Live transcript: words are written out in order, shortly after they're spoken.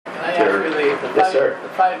Yes, sir. The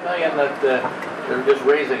 $5 million that they're just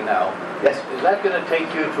raising now. Yes. Is that going to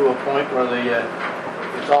take you to a point where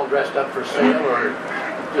it's all dressed up for sale, or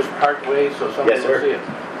just part ways so somebody Yes, will sir. see it?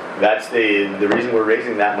 That's the reason we're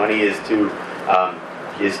raising that money is to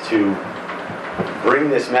bring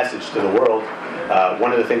this message to the world.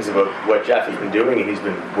 One of the things about what Jeff has been doing, and he's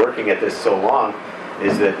been working at this so long,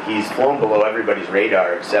 is that he's flown below everybody's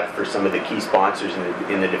radar except for some of the key sponsors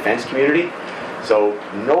in the defense community. So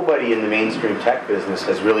nobody in the mainstream tech business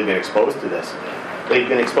has really been exposed to this. They've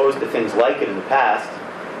been exposed to things like it in the past,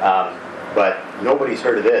 but nobody's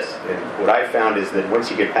heard of this. And what I've found is that once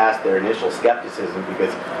you get past their initial skepticism,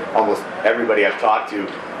 because almost everybody I've talked to,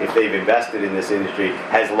 if they've invested in this industry,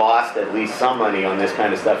 has lost at least some money on this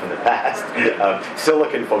kind of stuff in the past.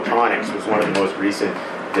 Silicon Photonics was one of the most recent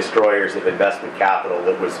destroyers of investment capital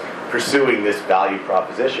that was pursuing this value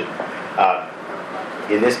proposition.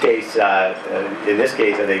 In this case, I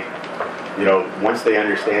think, once they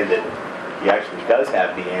understand that he actually does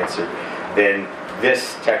have the answer, then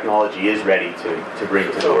this technology is ready to bring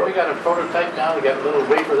to the world. So we got a prototype now. We got a little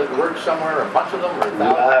wafer that works somewhere, a bunch of them, or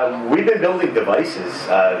 1,000? We've been building devices,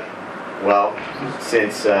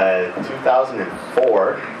 since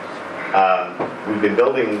 2004. We've been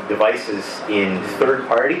building devices in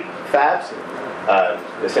third-party fabs,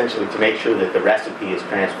 essentially to make sure that the recipe is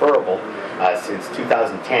transferable since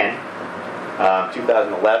 2010.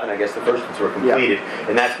 2011, I guess the first ones were completed,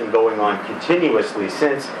 and that's been going on continuously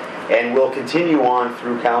since, and will continue on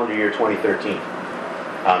through calendar year 2013.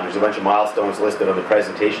 There's a bunch of milestones listed on the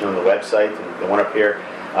presentation on the website, and the one up here.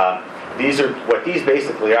 What these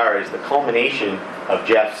basically are is the culmination of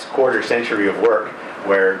Jeff's quarter century of work,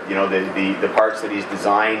 where the parts that he's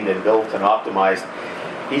designed and built and optimized,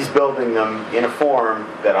 he's building them in a form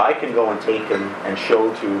that I can go and take and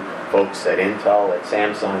show to folks at Intel, at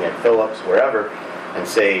Samsung, at Philips, wherever, and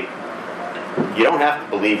say, you don't have to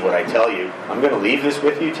believe what I tell you. I'm going to leave this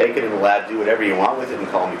with you, take it in the lab, do whatever you want with it, and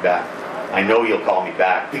call me back. I know you'll call me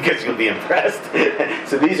back because you'll be impressed.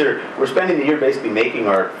 So we're spending the year basically making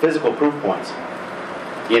our physical proof points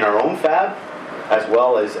in our own fab, as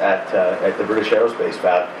well as at the British Aerospace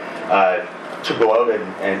fab, to go out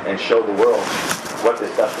and show the world what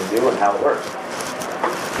this stuff can do and how it works.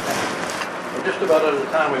 We're just about out of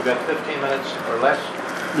time. We've got 15 minutes or less.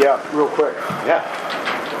 Yeah, real quick. Yeah.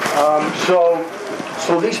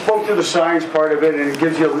 So they spoke to the science part of it, and it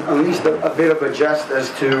gives you at least a bit of a gist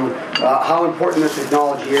as to how important this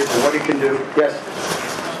technology is and what it can do. Yes?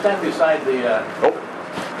 Stand beside the...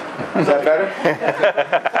 Is that better?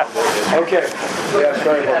 Okay. Yeah,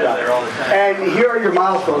 sorry about that. And here are your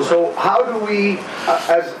milestones. So how do we,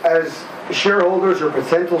 as shareholders or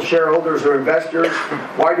potential shareholders or investors,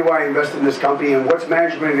 why do I invest in this company, and what's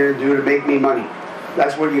management going to do to make me money?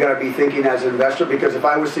 That's what you got to be thinking as an investor, because if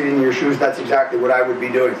I was sitting in your shoes, that's exactly what I would be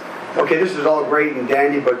doing. Okay, this is all great and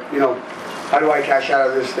dandy, but how do I cash out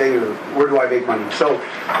of this thing, or where do I make money? So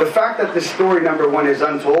the fact that this story, number one, is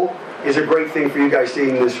untold is a great thing for you guys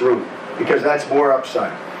seeing in this room, because that's more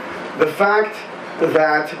upside. The fact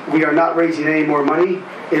that we are not raising any more money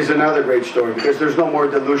is another great story, because there's no more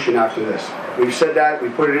dilution after this. We've said that, we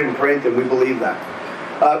put it in print, and we believe that.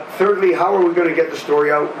 Thirdly, how are we going to get the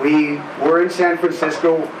story out? We're in San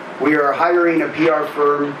Francisco. We are hiring a PR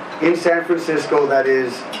firm in San Francisco that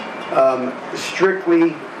is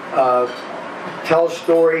strictly tells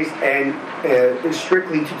stories and is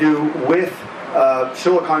strictly to do with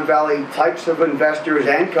Silicon Valley types of investors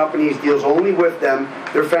and companies, deals only with them.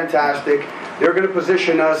 They're fantastic. They're going to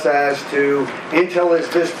position us as to Intel is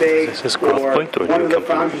this big, or one of the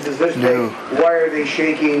foundries is this big. Why are they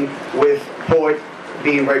shaking with Poet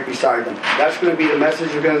being right beside them? That's going to be the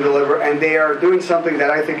message they're going to deliver, and they are doing something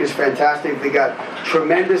that I think is fantastic. They got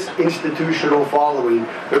tremendous institutional following.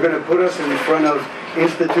 They're going to put us in front of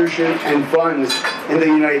institutions and funds in the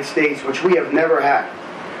United States, which we have never had.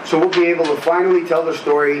 So we'll be able to finally tell the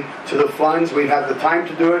story to the funds. We have the time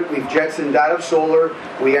to do it. We've jetsoned out of solar.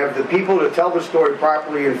 We have the people to tell the story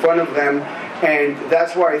properly in front of them, and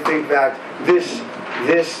that's why I think that this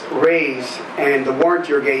raise and the warrant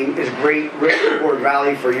you're getting is great risk-reward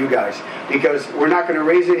value for you guys, because we're not going to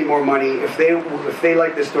raise any more money. If they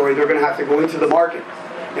like the story, they're going to have to go into the market,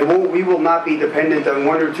 and we will not be dependent on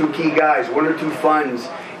one or two key guys, one or two funds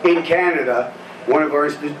in Canada, one of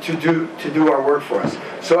ours, to do our work for us.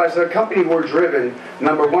 So as a company, we're driven,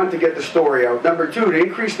 number one, to get the story out. Number two, to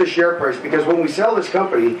increase the share price, because when we sell this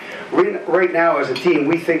company, right now as a team,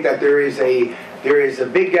 we think that there is a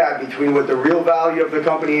big gap between what the real value of the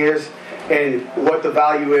company is and what the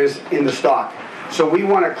value is in the stock. So we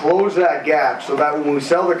want to close that gap so that when we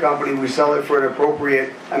sell the company, we sell it for an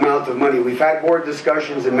appropriate amount of money. We've had board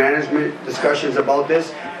discussions and management discussions about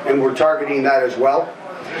this, and we're targeting that as well.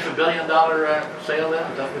 Is this $1 billion sale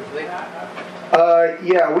then? Is that what you think?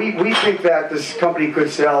 Yeah, we think that this company could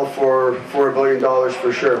sell for $1 billion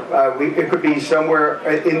for sure. It could be somewhere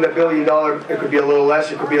in the $1 billion. It could be a little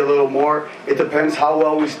less. It could be a little more. It depends how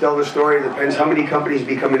well we tell the story. It depends how many companies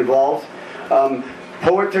become involved.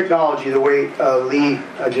 Poet technology, the way Lee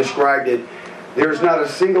described it, there's not a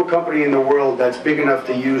single company in the world that's big enough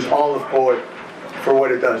to use all of Poet for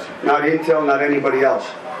what it does. Not Intel, not anybody else.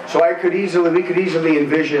 So we could easily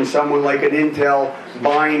envision someone like an Intel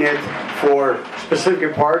buying it for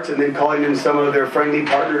specific parts and then calling in some of their friendly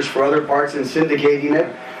partners for other parts and syndicating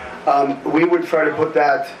it. We would try to put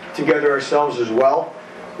that together ourselves as well.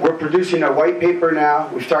 We're producing a white paper now.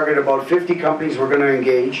 We've targeted about 50 companies we're going to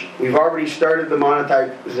engage. We've already started the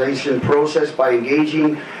monetization process by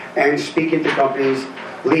engaging and speaking to companies.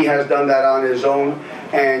 Lee has done that on his own,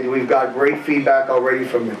 and we've got great feedback already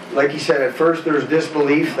from them. Like he said, at first there's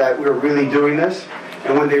disbelief that we're really doing this,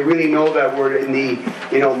 and when they really know that we're in the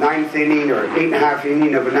 9th inning or 8.5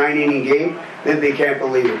 inning of a 9-inning game, then they can't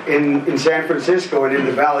believe it. In San Francisco and in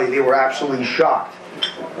the Valley, they were absolutely shocked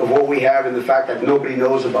of what we have and the fact that nobody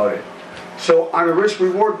knows about it. So on a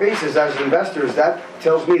risk-reward basis as investors, that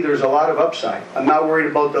tells me there's a lot of upside. I'm not worried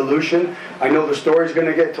about dilution. I know the story's going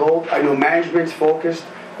to get told. I know management's focused.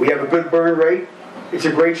 We have a good burn rate. It's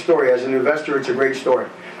a great story. As an investor, it's a great story.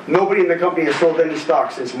 Nobody in the company has sold any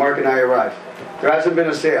stock since Mark and I arrived. There hasn't been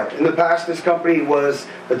a sale. In the past, this company was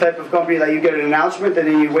the type of company that you get an announcement and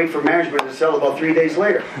then you wait for management to sell about 3 days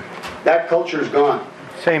later. That culture is gone.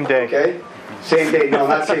 Same day. Okay? Same day. No,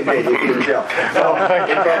 not same day. They'd be in jail. No,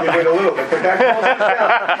 they probably wait a little bit. But that culture is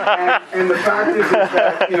down. And the fact is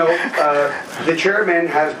that, the chairman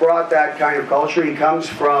has brought that kind of culture. He comes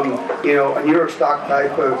from, a New York stock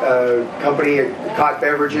type of company, Cott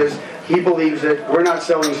Beverages. He believes it. We're not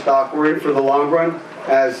selling stock. We're in for the long run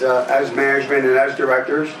as management and as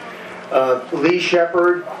directors. Lee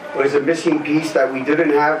Shepard was a missing piece that we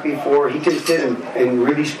didn't have before. He can sit and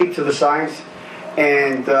really speak to the science.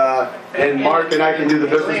 And Mark and I can do the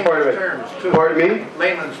business part of it. Pardon me?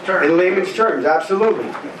 Layman's terms. In layman's terms, absolutely.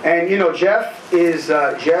 And Jeff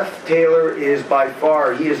Taylor is by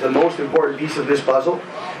far, he is the most important piece of this puzzle.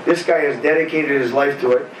 This guy has dedicated his life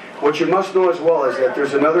to it. What you must know as well is that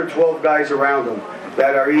there's another 12 guys around him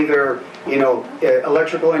that are either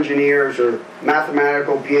electrical engineers or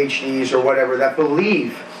mathematical PhDs or whatever that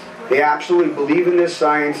they absolutely believe in this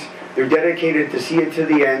science. They're dedicated to see it to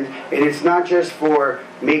the end, and it's not just for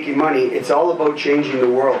making money, it's all about changing the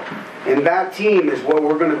world. And that team is what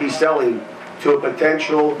we're going to be selling to a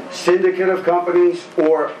potential syndicate of companies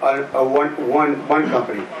or one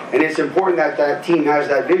company. And it's important that that team has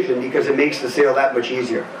that vision because it makes the sale that much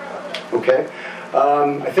easier. Okay?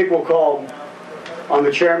 I think we'll call on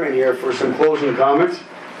the chairman here for some closing comments.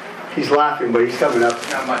 He's laughing, but he's coming up.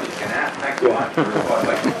 Not much you can add. Thanks a lot for what I'd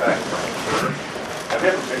like to say. I've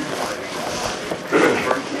never been to one of these. When it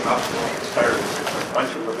first came up, it started with a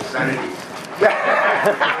bunch of obscenities.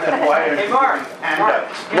 Hey, Mark.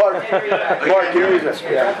 Mark, here he is.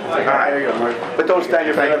 There you go, Mark. But don't stand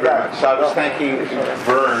your Thank you very much. back. So I was thanking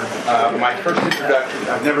Vern. My first introduction,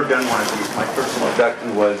 I've never done one of these. My first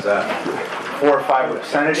introduction was 4 or 5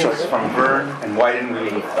 obscenities from Vern, and why didn't we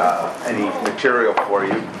leave any material for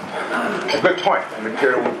you? A good point. The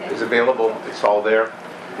material is available. It's all there.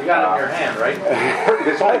 You got it in your hand, right?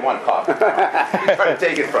 There's only one copy. He's trying to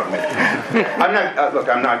take it from me.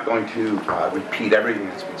 I'm not going to repeat everything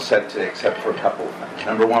that's been said today except for a couple of things.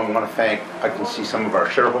 Number one, I want to thank, I can see some of our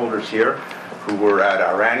shareholders here who were at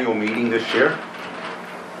our annual meeting this year.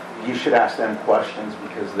 You should ask them questions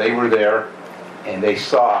because they were there and they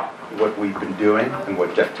saw what we've been doing and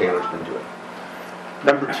what Jeff Taylor's been doing.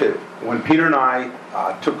 Number two, when Peter and I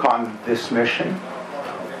took on this mission,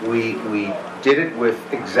 we did it with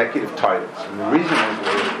executive titles. And the reason is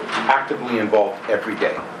we're actively involved every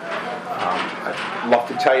day. I'd love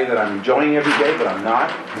to tell you that I'm enjoying every day, but I'm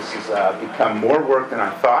not. This has become more work than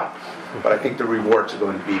I thought, but I think the rewards are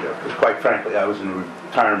going to be there. Because quite frankly, I was in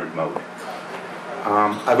retirement mode.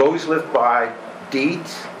 I've always lived by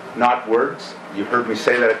deeds, not words. You've heard me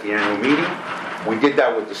say that at the annual meeting. We did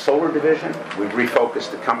that with the solar division. We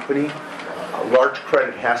refocused the company. A large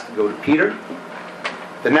credit has to go to Peter.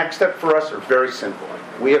 The next step for us are very simple.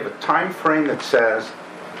 We have a time frame that says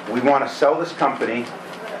we want to sell this company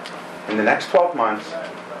in the next 12 months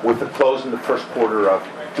with the close in the first quarter of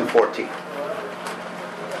 2014.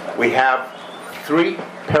 We have 3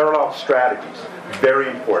 parallel strategies, very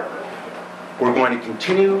important. We're going to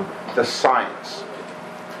continue the science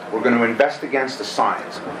We're going to invest against the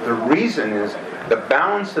science. The reason is the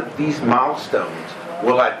balance of these milestones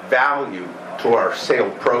will add value to our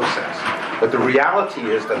sale process. But the reality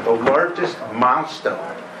is that the largest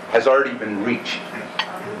milestone has already been reached.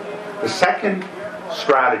 The second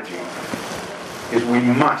strategy is we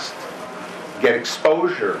must get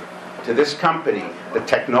exposure to this company, the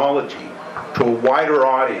technology, to a wider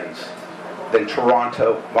audience than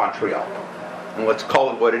Toronto, Montreal. And let's call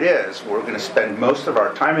it what it is. We're going to spend most of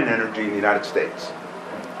our time and energy in the United States.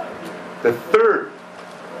 The third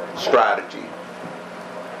strategy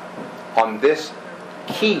on this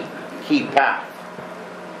key path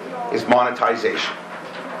is monetization.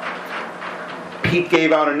 Pete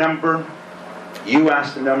gave out a number. You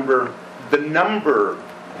asked a number. The number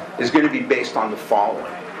is going to be based on the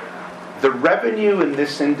following. The revenue in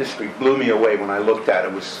this industry blew me away when I looked at it.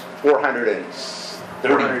 It was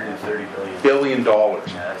 $430 billion. Yeah,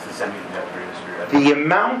 that's the semiconductor industry. The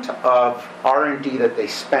amount of R&D that they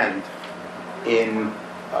spend in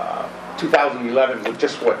 2011 with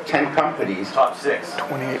just, 10 companies? Top 6.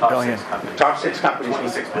 28 Top billion. 6 companies. Top 6 companies.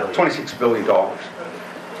 $26 billion. $26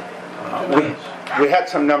 billion. We had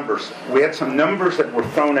some numbers. We had some numbers that were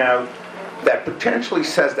thrown out that potentially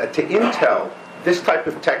says that to Intel, this type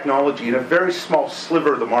of technology in a very small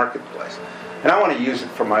sliver of the marketplace. And I want to use it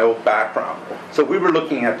from my old background. So we were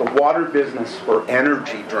looking at the water business for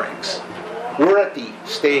energy drinks. We're at the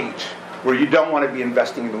stage where you don't want to be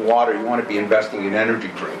investing in the water, you want to be investing in energy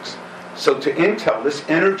drinks. So to Intel, this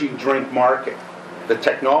energy drink market, the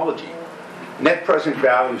technology, net present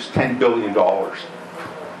value is $10 billion.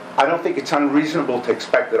 I don't think it's unreasonable to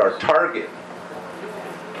expect that our target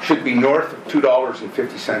should be north of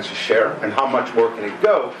 $2.50 a share, and how much more can it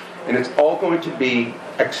go? And it's all going to be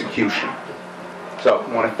execution. So I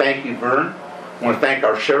want to thank you, Vern. I want to thank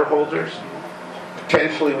our shareholders.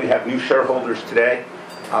 Potentially we have new shareholders today.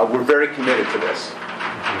 We're very committed to this.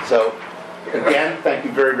 So again, thank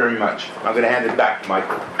you very, very much. I'm going to hand it back to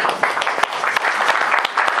Michael.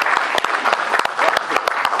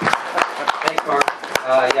 Thanks, Mark.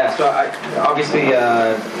 Obviously,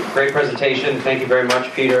 great presentation. Thank you very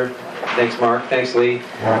much, Peter. Thanks, Mark. Thanks, Lee.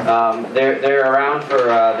 They're around for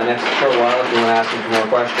the next short while if you want to ask them some more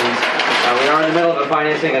questions. We are in the middle of the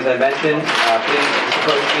financing, as I mentioned. Please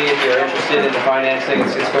approach me if you're interested in the financing.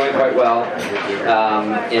 It's going quite well.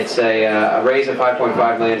 It's a raise of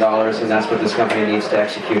 $5.5 million, and that's what this company needs to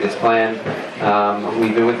execute its plan.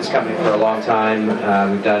 We've been with this company for a long time.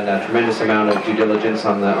 We've done a tremendous amount of due diligence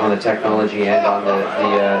on the technology and on the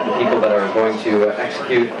people that are going to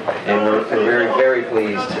execute, and we're very, very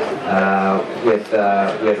pleased with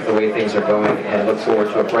the way things are going, and look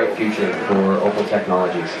forward to a bright future for OPEL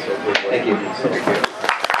Technologies. Thank you.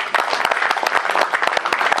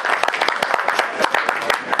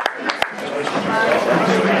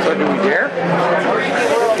 So do we dare?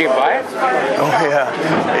 Do you buy it? Oh yeah.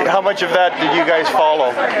 How much of that did you guys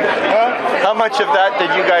follow? How much of that did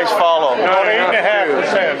you guys follow?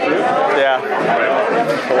 8.5%. Yeah.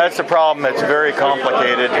 That's the problem. It's very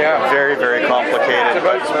complicated. Yeah. Very, very complicated. It's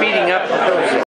about speeding up the process.